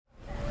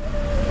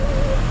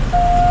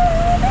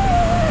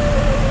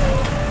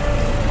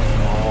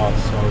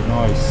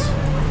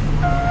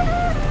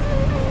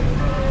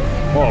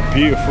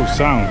beautiful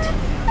sound.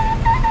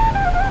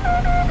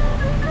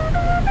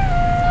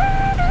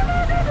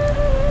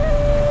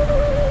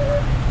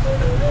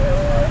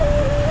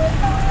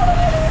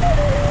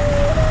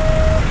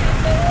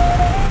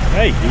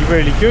 Hey, he's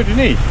really good, isn't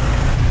he?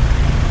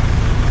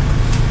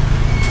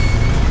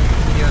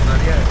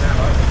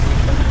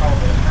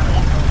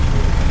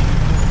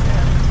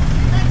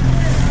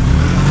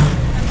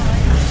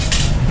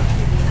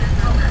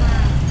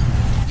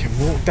 Can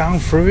walk down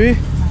through here?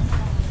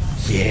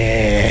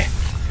 Yeah.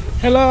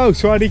 Hello,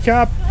 Swadee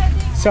Kap.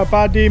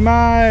 Sabadi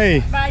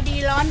Mai.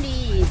 Body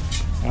laundry.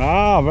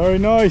 Ah, very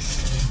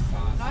nice.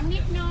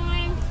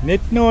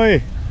 Nit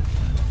noi.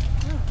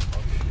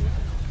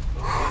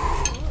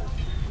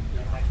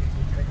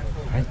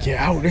 And get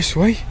out this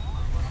way.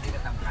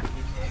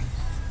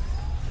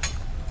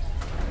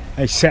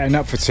 Hey, setting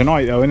up for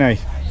tonight though, isn't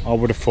he? I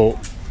would have thought.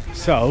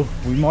 So,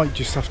 we might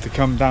just have to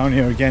come down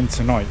here again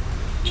tonight.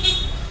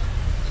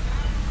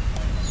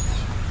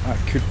 That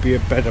could be a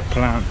better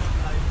plan.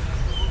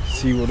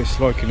 See what it's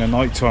like in the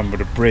night time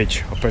with a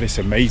bridge. I bet it's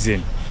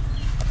amazing.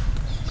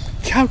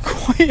 Look how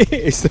quiet it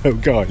is though,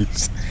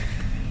 guys.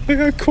 Look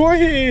how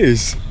quiet it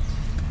is.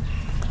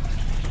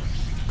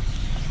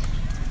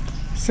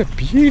 It's a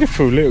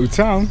beautiful little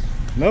town.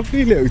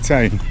 Lovely little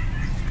town.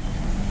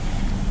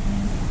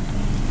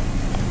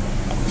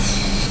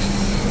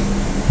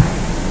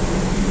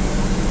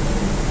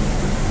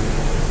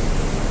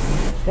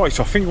 Right,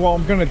 so I think what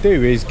I'm going to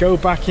do is go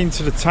back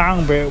into the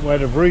town bit where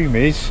the room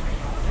is,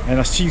 and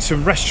I've seen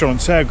some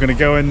restaurants there. I'm going to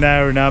go in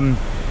there and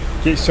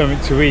get something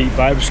to eat.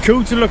 But it was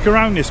cool to look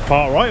around this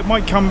part, right? I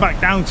might come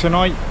back down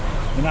tonight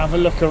and have a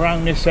look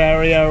around this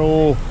area,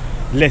 all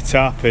lit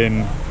up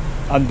and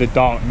under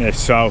darkness.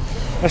 So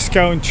let's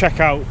go and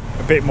check out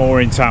a bit more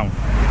in town.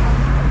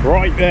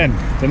 Right then,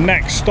 the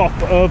next stop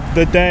of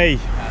the day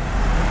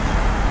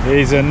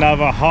is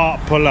another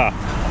heart puller.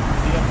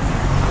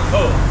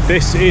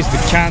 This is the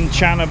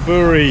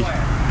Kanchanaburi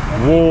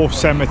War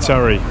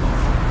Cemetery,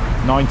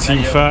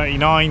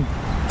 1939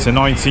 to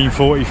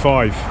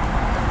 1945.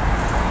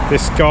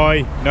 This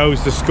guy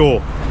knows the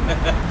score.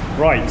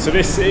 Right, so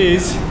this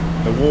is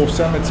the War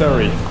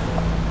Cemetery,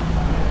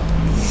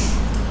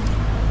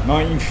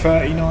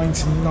 1939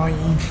 to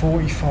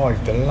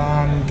 1945. The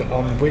land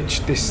on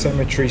which this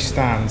cemetery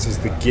stands is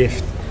the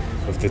gift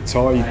of the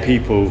Thai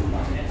people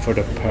for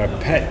the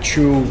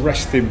perpetual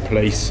resting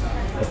place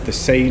of the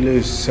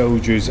sailors,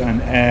 soldiers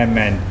and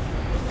airmen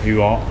who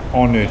are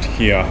honoured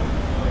here.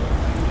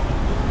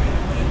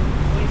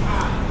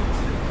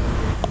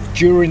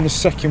 During the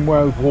Second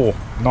World War,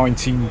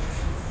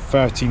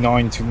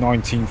 1939 to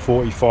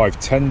 1945,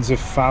 tens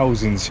of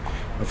thousands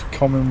of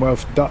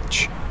Commonwealth,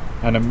 Dutch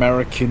and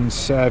American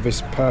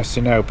service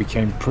personnel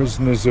became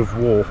prisoners of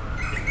war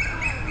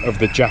of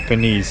the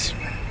Japanese.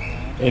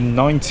 In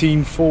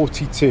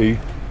 1942,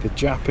 the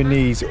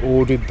Japanese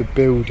ordered the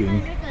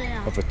building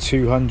of a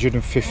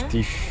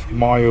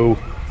 250-mile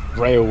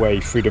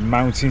railway through the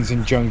mountains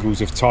and jungles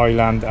of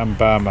Thailand and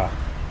Burma.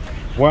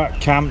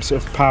 Work camps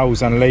of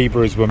POWs and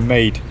labourers were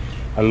made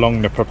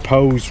along the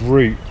proposed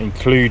route,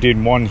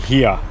 including one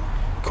here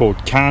called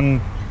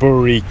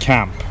Kanchanaburi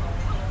Camp.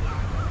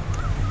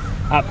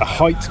 At the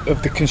height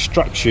of the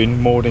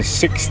construction, more than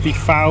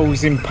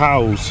 60,000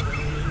 POWs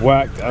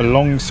worked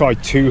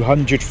alongside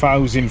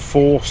 200,000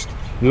 forced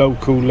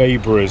local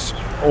labourers.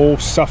 All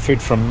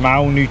suffered from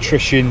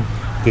malnutrition,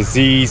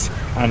 disease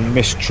and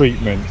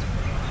mistreatment.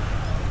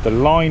 The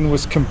line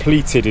was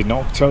completed in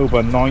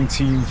October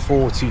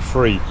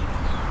 1943,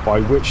 by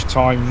which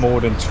time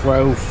more than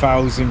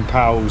 12,000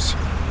 POWs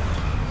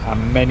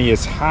and many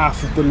as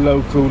half of the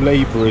local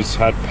labourers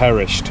had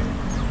perished.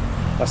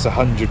 That's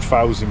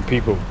 100,000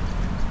 people.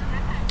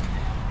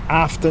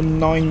 After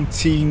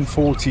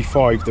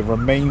 1945, the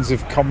remains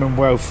of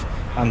Commonwealth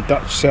and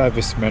Dutch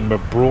servicemen were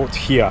brought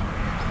here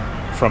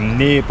from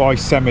nearby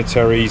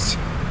cemeteries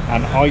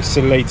and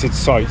isolated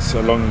sites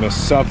along the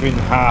southern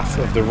half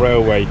of the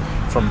railway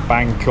from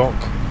Bangkok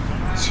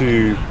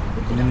to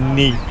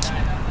Neek.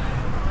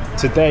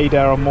 Today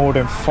there are more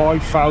than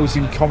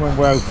 5,000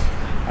 Commonwealth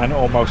and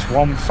almost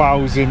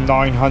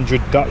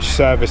 1,900 Dutch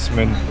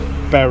servicemen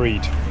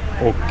buried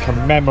or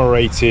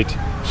commemorated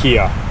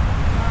here.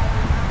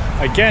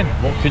 Again,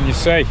 what can you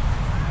say?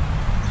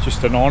 It's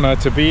just an honour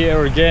to be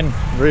here again,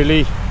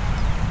 really.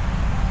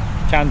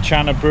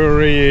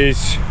 Kanchanaburi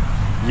is,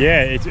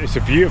 yeah, it's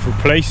a beautiful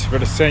place, but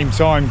at the same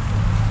time,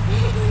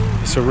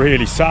 it's a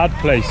really sad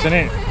place, isn't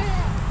it?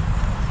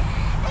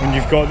 When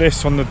you've got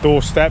this on the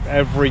doorstep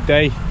every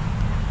day.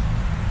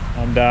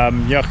 And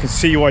yeah, I can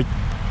see why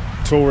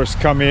tourists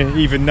come here,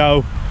 even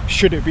though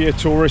should it be a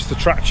tourist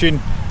attraction,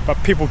 but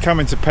people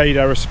coming to pay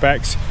their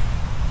respects.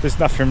 There's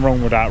nothing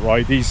wrong with that,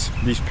 right? These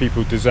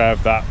people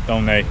deserve that,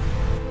 don't they?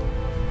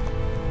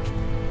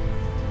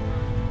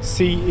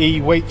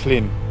 C.E.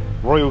 Wakelin,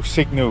 Royal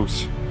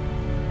Signals.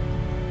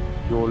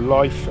 Your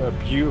life a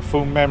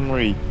beautiful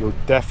memory, your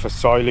death a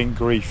silent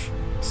grief,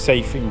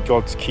 safe in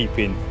God's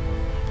keeping.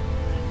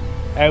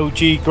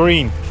 L.G.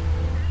 Green,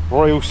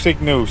 Royal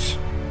Signals.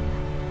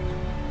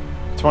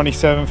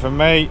 27th of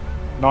May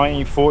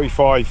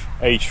 1945,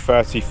 age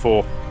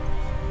 34.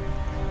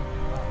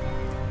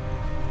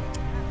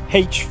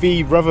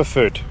 H.V.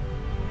 Rutherford,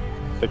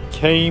 the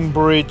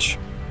Cambridge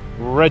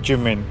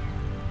Regiment,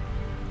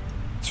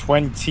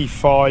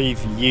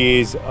 25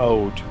 years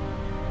old.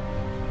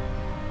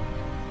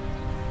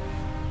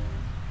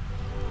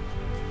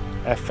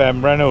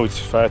 F.M. Reynolds,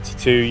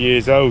 32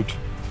 years old.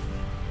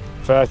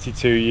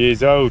 32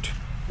 years old.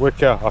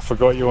 Wicker, I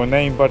forgot your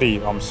name, buddy.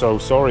 I'm so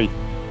sorry.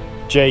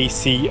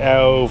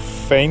 J.C.L.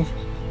 Fane,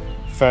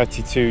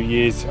 32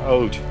 years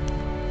old.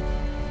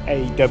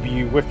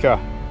 A.W. Wicker,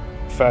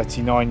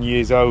 39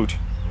 years old.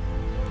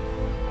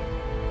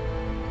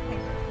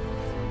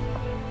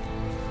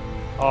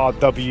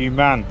 R.W.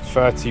 Mann,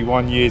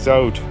 31 years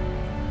old.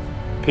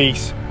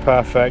 Peace,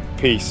 perfect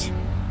peace.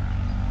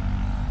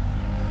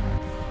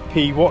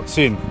 P.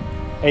 Watson,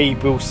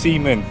 Abel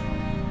Seaman,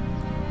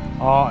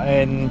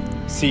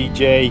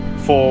 RNCJ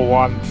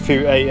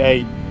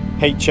 41288,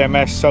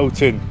 HMS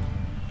Sultan,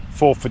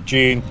 4th of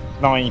June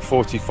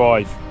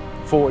 1945,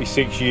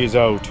 46 years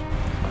old.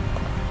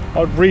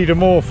 I'd read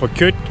them all if I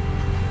could.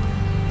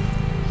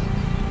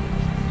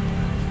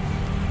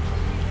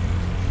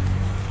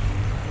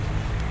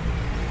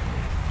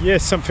 Yeah,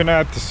 something I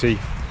had to see.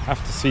 I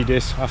have to see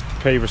this, I have to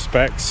pay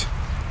respects.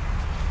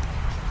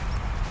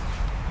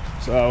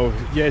 So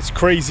yeah, it's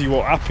crazy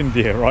what happened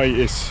here, right?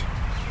 It's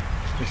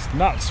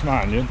nuts,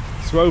 man. Yeah?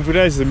 So over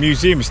there's the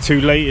museum. It's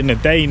too late in the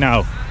day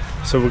now,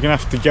 so we're gonna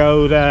have to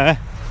go there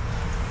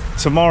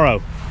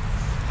tomorrow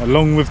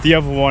along with the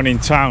other one in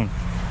town.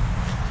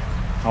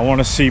 I want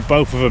to see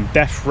both of them,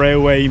 Death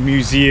Railway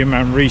Museum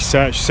and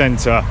Research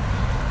Centre.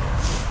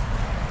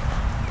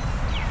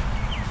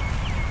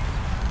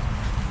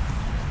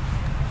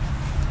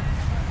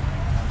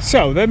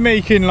 So they're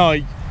making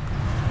a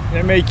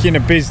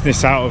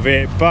business out of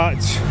it, but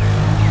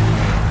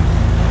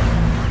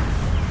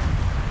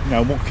you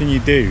know, what can you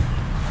do?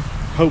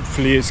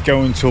 Hopefully it's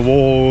going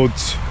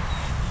towards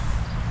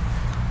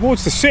the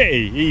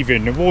city,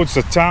 even towards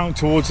the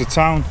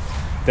town.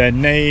 Their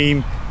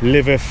name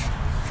liveth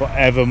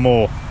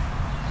forevermore.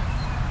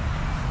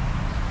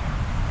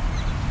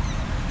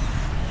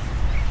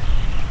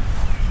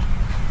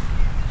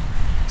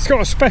 It's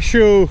got a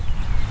special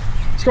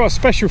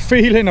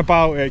feeling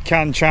about it,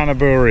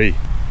 Kanchanaburi.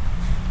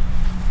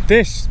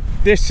 This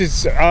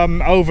is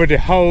over the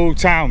whole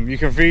town. You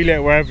can feel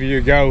it wherever you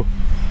go.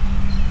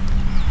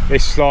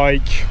 It's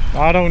like,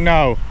 I don't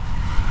know,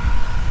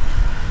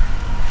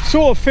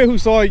 sort of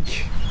feels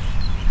like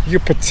you're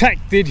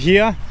protected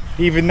here,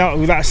 even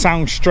though that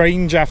sounds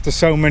strange after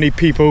so many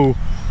people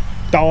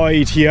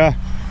died here.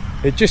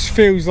 It just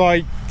feels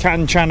like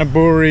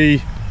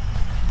Kanchanaburi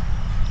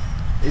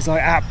is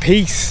like at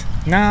peace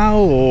now,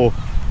 or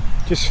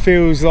just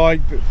feels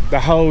like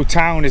the whole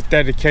town is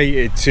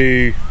dedicated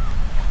to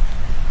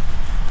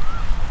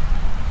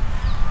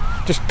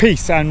just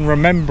peace and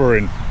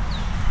remembering.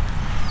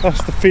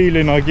 That's the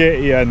feeling I get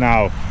here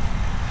now.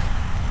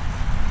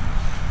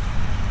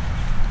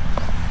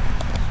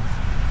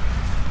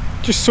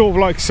 Just sort of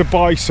like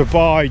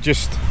sabai,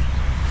 just,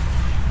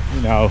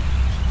 you know,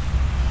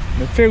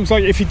 it feels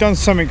like if you'd done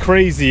something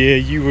crazy here,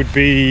 you would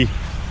be,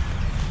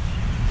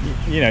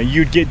 you know,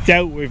 you'd get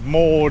dealt with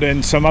more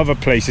than some other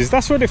places.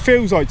 That's what it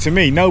feels like to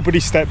me. Nobody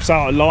steps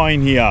out of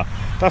line here.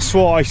 That's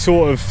what I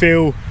sort of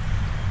feel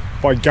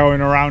by going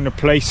around the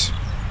place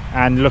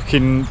and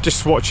looking,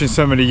 just watching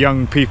some of the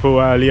young people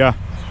earlier.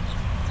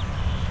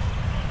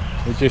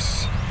 It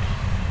just,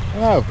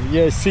 oh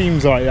yeah, it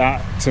seems like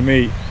that to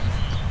me.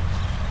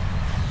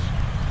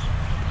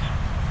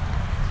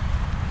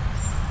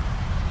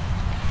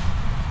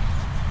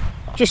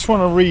 Just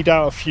want to read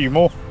out a few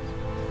more.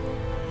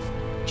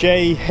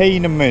 J.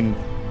 Heinemann,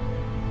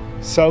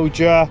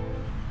 soldier,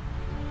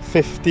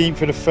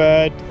 15th of the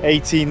 3rd,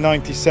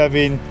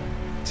 1897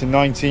 to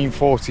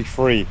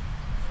 1943.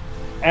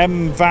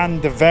 M. van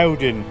der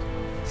Velden,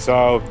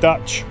 so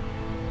Dutch,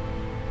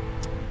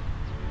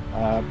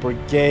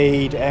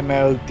 Brigade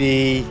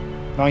MLD,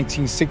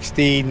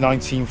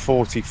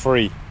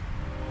 1916-1943.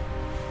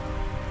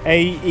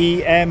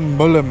 A.E.M.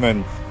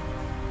 Mullerman,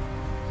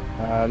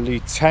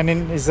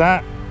 Lieutenant, is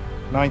that?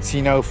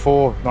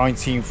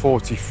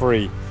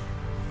 1904-1943.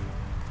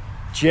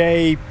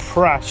 J.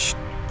 Pracht,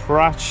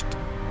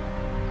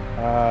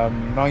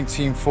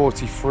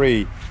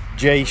 1943.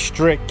 J.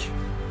 Strick,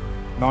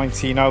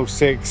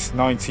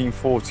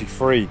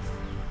 1906-1943.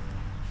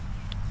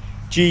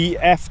 G.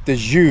 F. de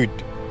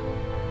Jude,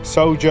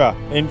 soldier,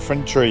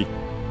 infantry,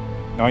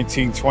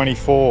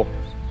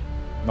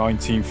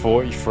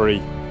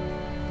 1924-1943.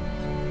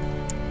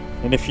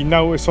 And if you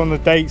notice on the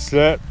dates,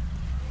 look,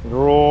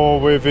 they're all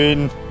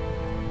within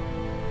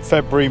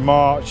February,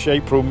 March,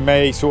 April,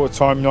 May sort of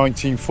time,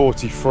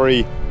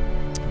 1943.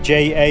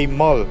 J. A.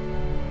 Mull,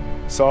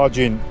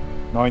 Sergeant,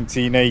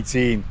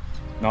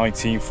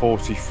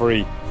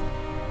 1918-1943.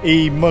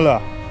 E.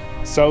 Muller,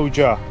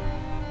 soldier,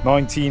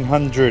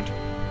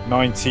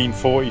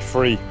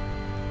 1900-1943.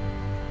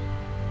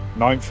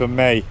 9th of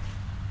May.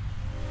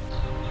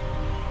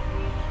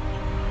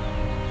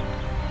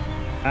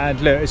 And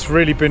look, it's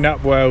really been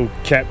up well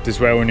kept as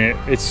well, isn't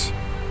it?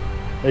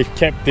 They've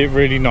kept it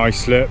really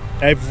nice. Look,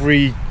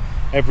 every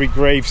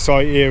grave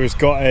site here has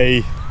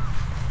got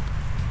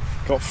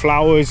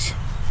flowers.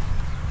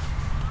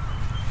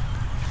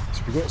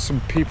 So we've got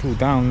some people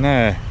down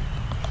there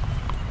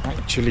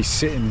actually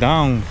sitting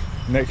down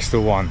next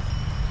to one.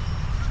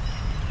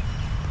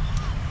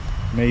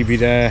 Maybe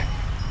they're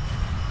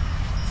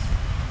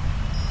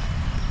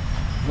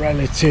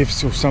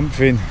relatives or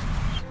something.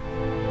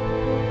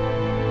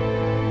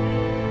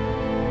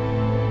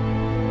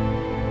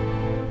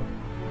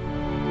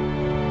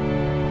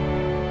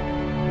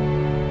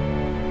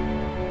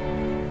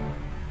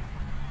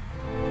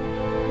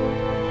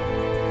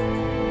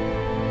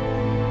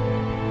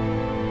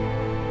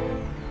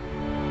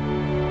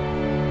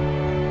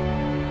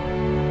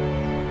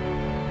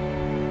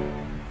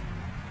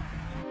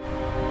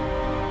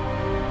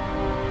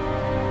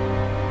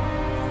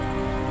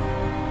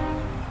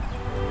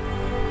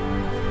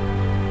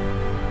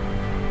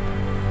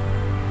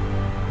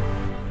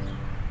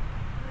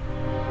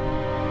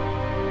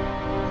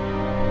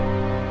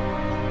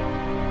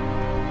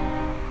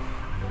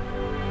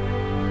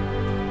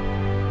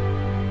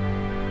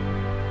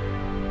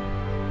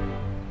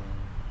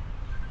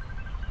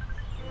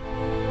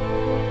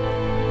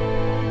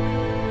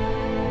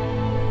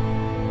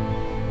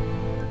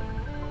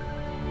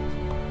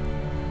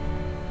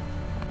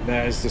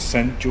 There's the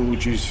St.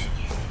 George's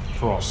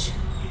Cross,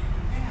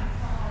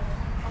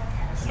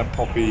 the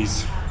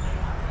poppies.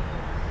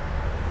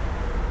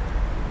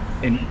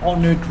 In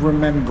honoured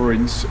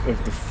remembrance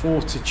of the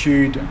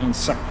fortitude and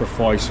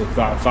sacrifice of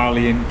that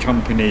valiant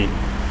company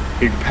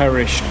who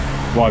perished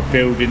while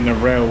building the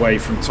railway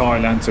from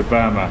Thailand to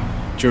Burma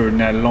during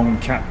their long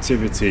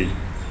captivity.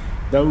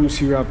 Those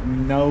who have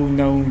no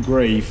known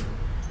grave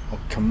are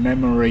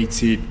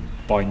commemorated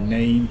by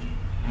name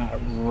at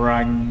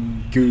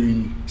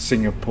Rangoon,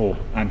 Singapore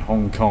and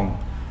Hong Kong,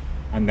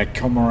 and their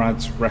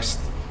comrades rest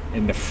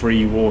in the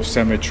free war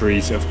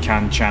cemeteries of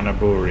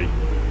Kanchanaburi.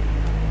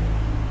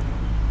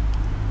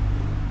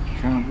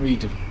 Can't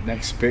read the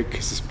next bit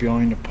because it's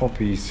behind the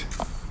poppies.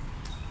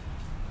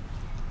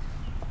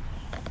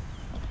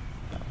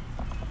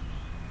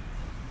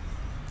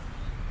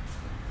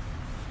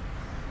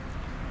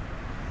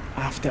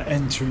 After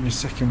entering the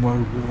Second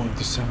World War in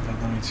December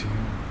 19.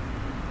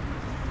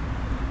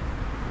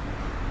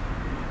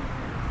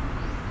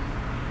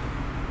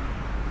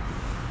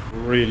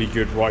 Really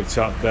good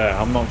write-up there.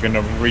 I'm not going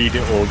to read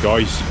it all,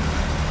 guys.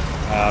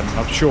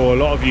 I'm sure a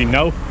lot of you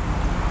know,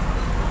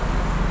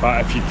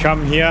 but if you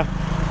come here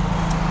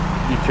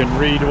you can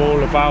read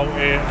all about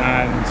it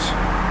and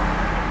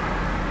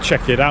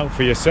check it out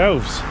for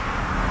yourselves.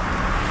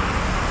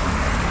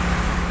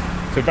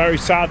 It's a very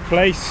sad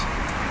place.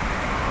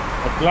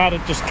 I'm glad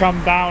I've just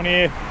come down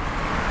here,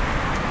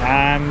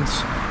 and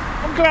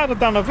I'm glad I've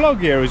done a vlog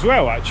here as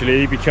well,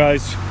 actually,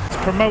 because it's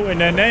promoting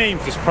their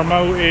names, it's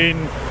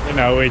promoting, you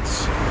know,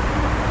 it's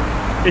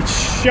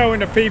showing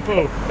the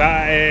people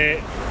that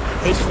it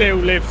still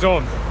lives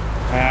on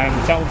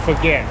and don't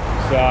forget.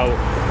 So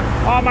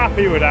I'm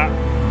happy with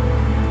that.